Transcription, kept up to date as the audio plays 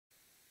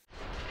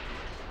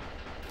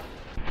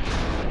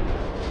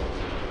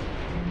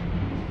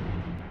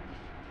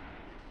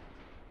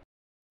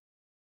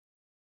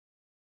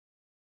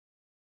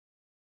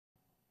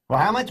Well,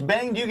 how much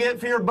bang do you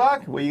get for your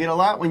buck? Well, you get a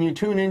lot when you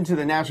tune into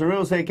the National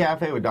Real Estate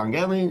Cafe with Don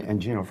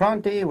and Gino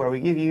Franti, where we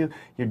give you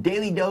your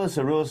daily dose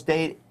of real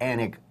estate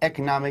and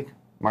economic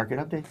market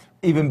updates.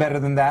 Even better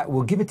than that,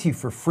 we'll give it to you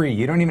for free.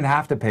 You don't even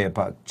have to pay a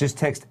buck. Just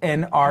text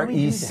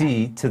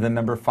NREC to the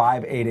number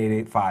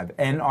 58885.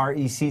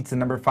 NREC to the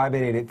number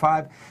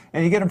 58885,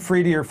 and you get them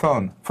free to your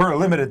phone for a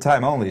limited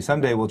time only.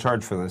 Someday we'll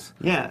charge for this.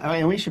 Yeah, I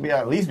mean, we should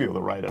at least be able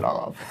to write it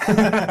off.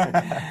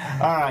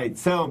 All right,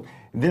 so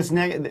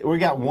we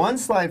got one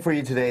slide for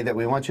you today that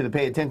we want you to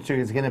pay attention to.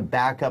 It's going to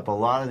back up a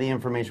lot of the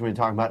information we're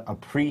talking about: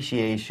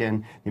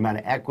 appreciation, the amount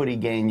of equity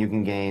gain you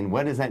can gain.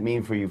 What does that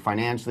mean for you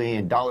financially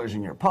and dollars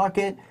in your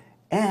pocket?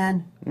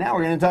 And now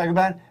we're going to talk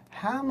about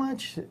how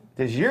much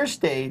does your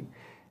state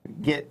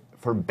get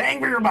for bang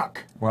for your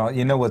buck? Well,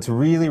 you know what's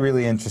really,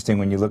 really interesting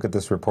when you look at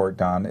this report,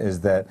 Don,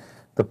 is that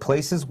the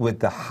places with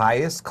the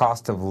highest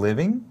cost of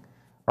living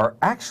are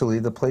actually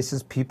the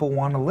places people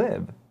want to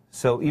live.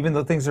 So even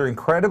though things are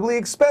incredibly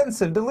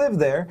expensive to live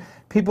there,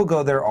 people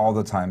go there all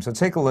the time. So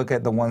take a look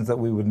at the ones that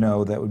we would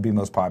know that would be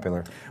most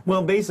popular.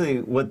 Well, basically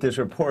what this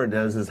report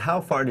does is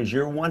how far does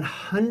your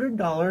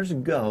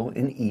 $100 go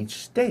in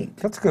each state?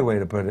 That's a good way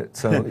to put it.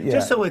 So yeah.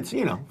 Just so it's,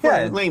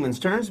 for layman's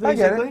terms,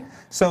 basically. I get it.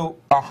 So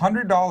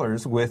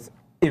 $100 with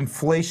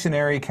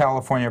inflationary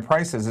California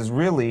prices is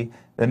really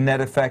the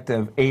net effect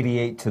of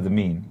 88 to the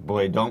mean.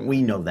 Boy, don't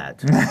we know that.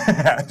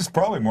 It's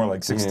probably more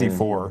like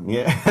 64.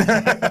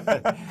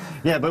 Yeah.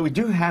 Yeah, but we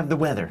do have the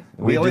weather.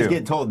 We always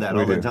get told that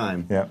all the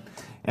time. Yeah.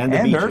 And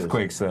the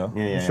earthquakes, though.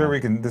 Yeah, I'm sure we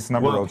can. This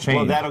number will change.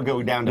 Well, that'll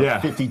go down to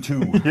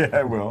 52. Yeah,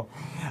 it will.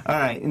 All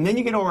right, and then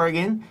you get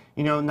Oregon.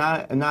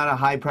 Not a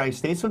high-priced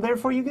state, so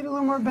therefore you get a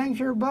little more bang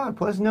for your buck.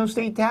 Plus, no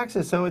state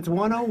taxes, so it's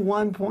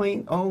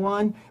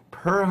 101.01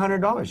 per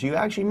 $100. You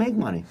actually make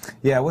money.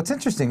 Yeah. What's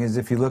interesting is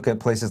if you look at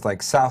places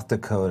like South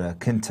Dakota,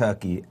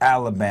 Kentucky,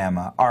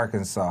 Alabama,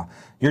 Arkansas,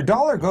 your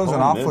dollar goes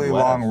an awfully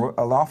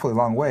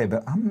long way.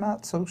 But I'm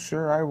not so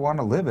sure I want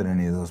to live in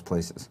any of those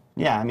places.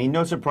 Yeah, I mean,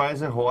 no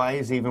surprise that Hawaii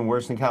is even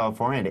worse than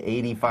California at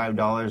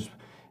 $85.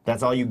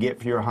 That's all you get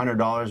for your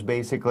 $100,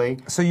 basically.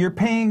 So you're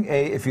paying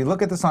if you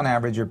look at this on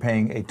average, you're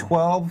paying a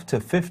 12 to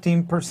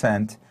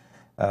 15%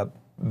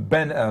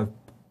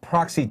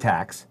 proxy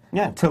tax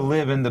to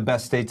live in the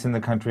best states in the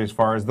country as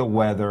far as the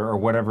weather or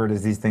whatever it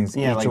is these things.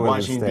 Yeah, like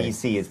Washington,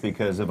 D.C., it's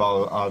because of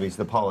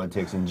obviously the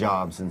politics and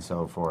jobs and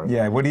so forth.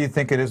 Yeah, what do you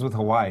think it is with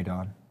Hawaii,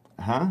 Don?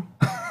 Huh?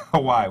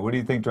 Hawaii, what do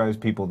you think drives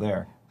people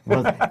there?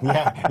 Well,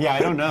 yeah, I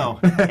don't know.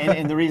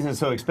 And the reason it's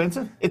so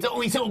expensive, it's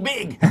only so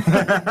big.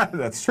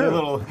 That's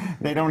true.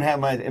 They don't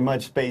have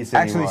much space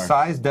anymore. Actually,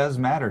 size does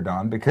matter,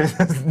 Don, because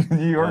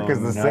New York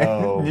is the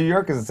same. New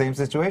York is the same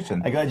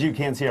situation. I'm glad you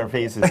can't see our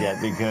faces yet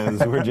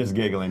because we're just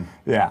giggling.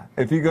 Yeah.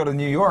 If you go to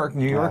New York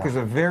is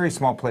a very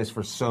small place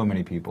for so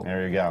many people.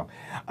 There you go.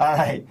 All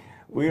right.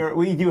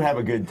 We do have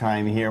a good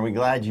time here. We're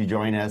glad you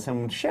joined us,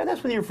 and share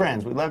this with your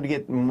friends. We'd love to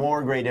get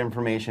more great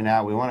information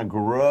out. We want to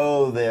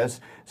grow this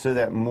so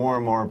that more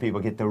and more people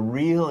get the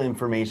real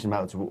information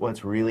about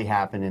what's really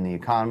happened in the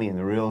economy and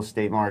the real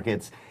estate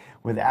markets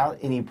without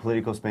any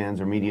political spins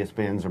or media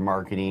spins or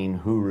marketing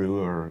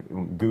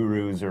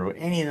gurus or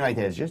anything like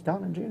that. It's just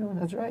Don and Gino,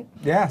 that's right.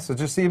 Yeah, so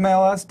just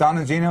email us,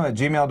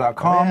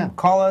 donandgino@gmail.com. Oh, yeah.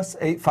 Call us,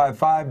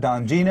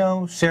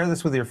 855-DON-GINO. Share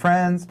this with your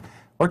friends,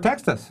 or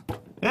text us.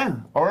 Yeah,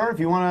 or if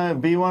you want to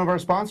be one of our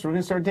sponsors, we're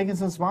going to start taking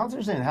some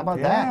sponsors in. How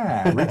about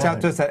that? Reach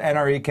out to us at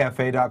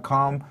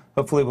nrecafe.com.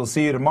 Hopefully we'll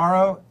see you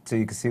tomorrow so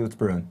you can see what's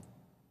brewing.